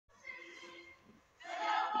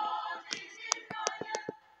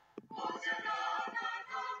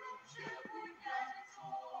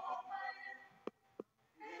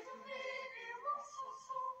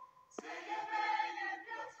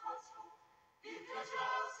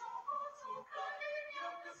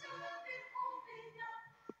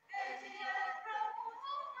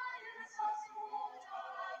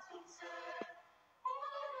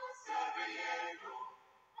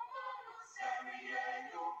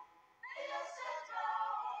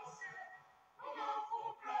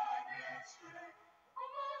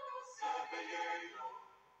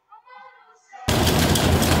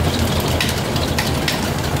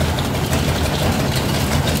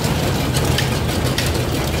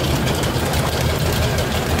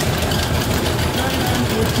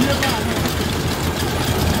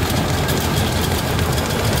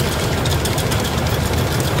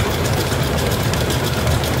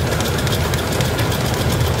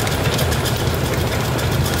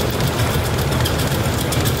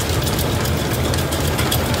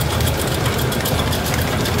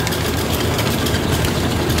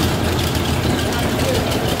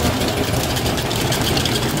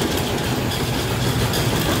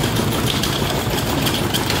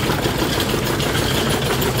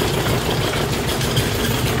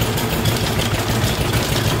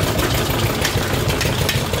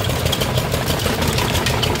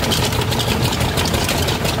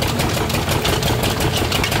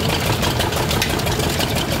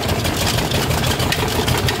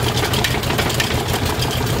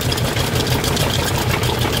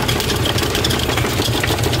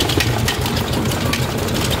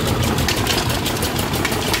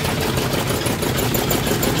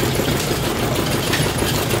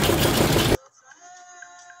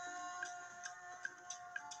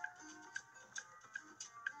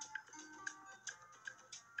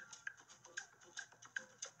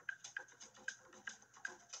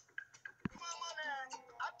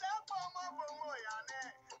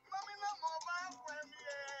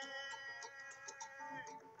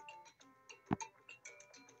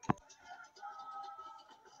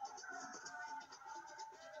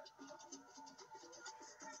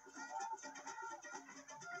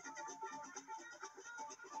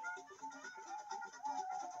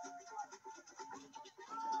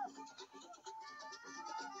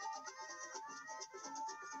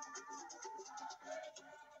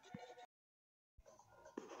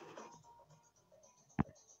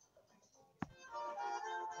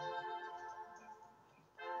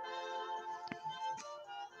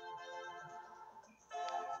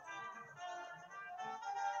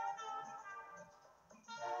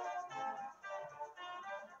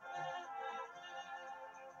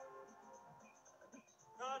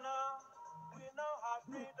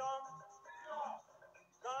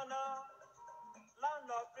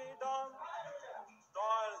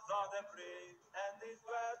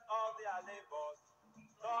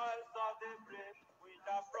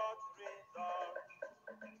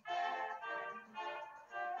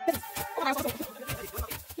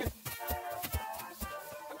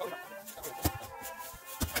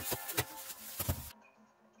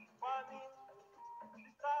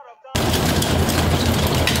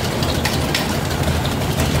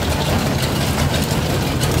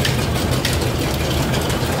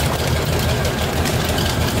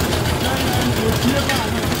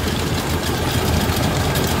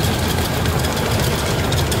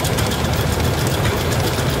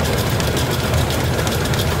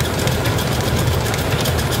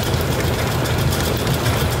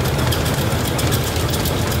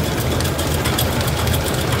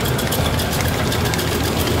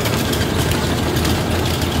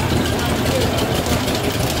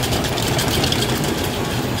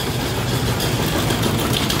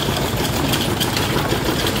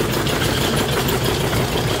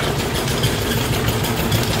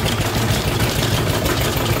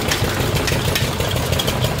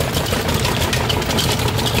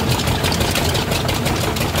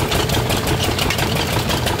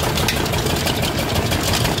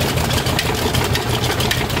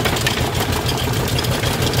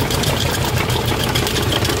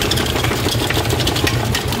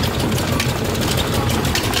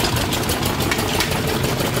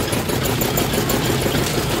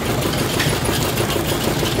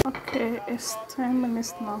It's 10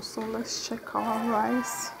 minutes now, so let's check our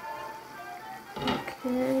rice.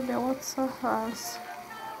 Okay, the water has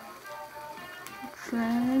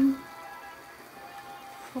drained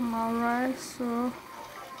from our rice, so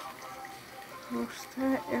we'll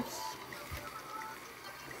stir it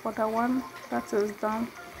for the one that is down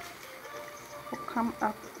will come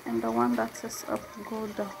up and the one that is up will go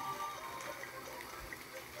down.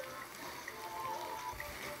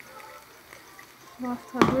 So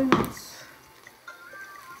after doing it,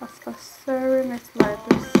 after stirring it like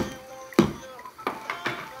this,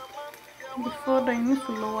 before then you need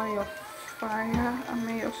to lower your fire,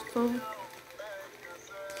 your stove.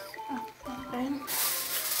 After then,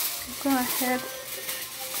 go ahead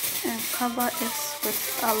and cover it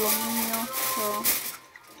with aluminum foil.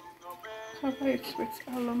 Cover it with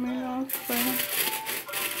aluminum foil,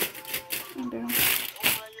 and then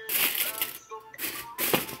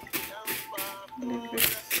leave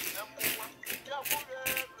it.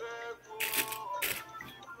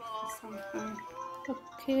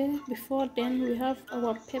 Okay, before then we have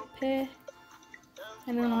our pepper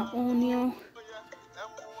and then our onion.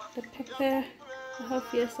 The pepper, I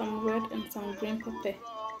have here some red and some green pepper.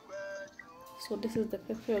 So this is the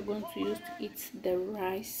pepper we're going to use to eat the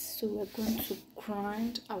rice. So we're going to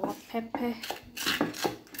grind our pepper,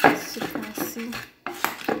 as you can see.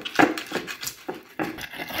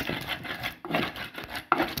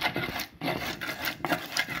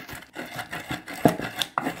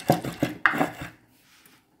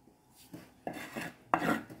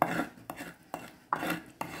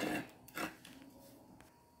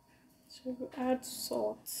 So we add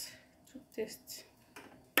salt to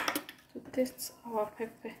taste our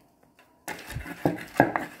pepper.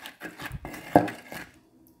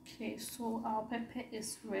 Okay, so our pepper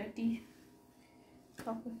is ready.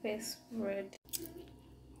 Our pepper is ready.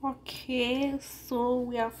 Okay, so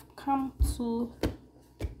we have come to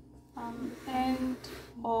an end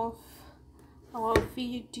of our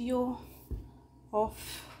video of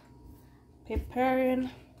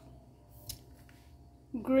preparing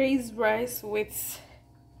glazed rice with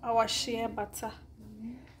our shea butter.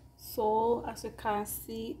 So as you can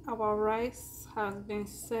see, our rice has been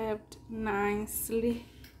served nicely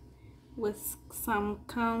with some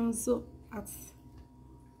kanzo at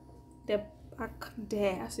the back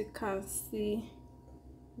there. As you can see,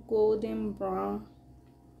 golden brown.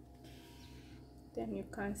 Then you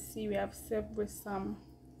can see we have served with some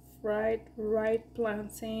fried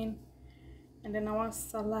plantain, and then our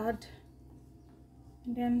salad,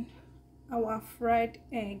 and then our fried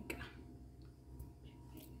egg.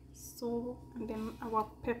 So, and then our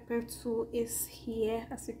pepper too is here,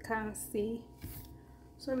 as you can see.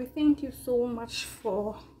 So we thank you so much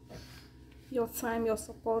for your time, your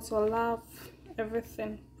support, your love,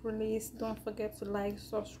 everything. Please don't forget to like,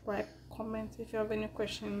 subscribe, comment. If you have any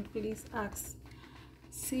questions, please ask.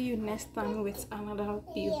 See you next time with another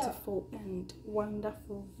beautiful and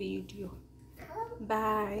wonderful video.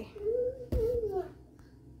 Bye.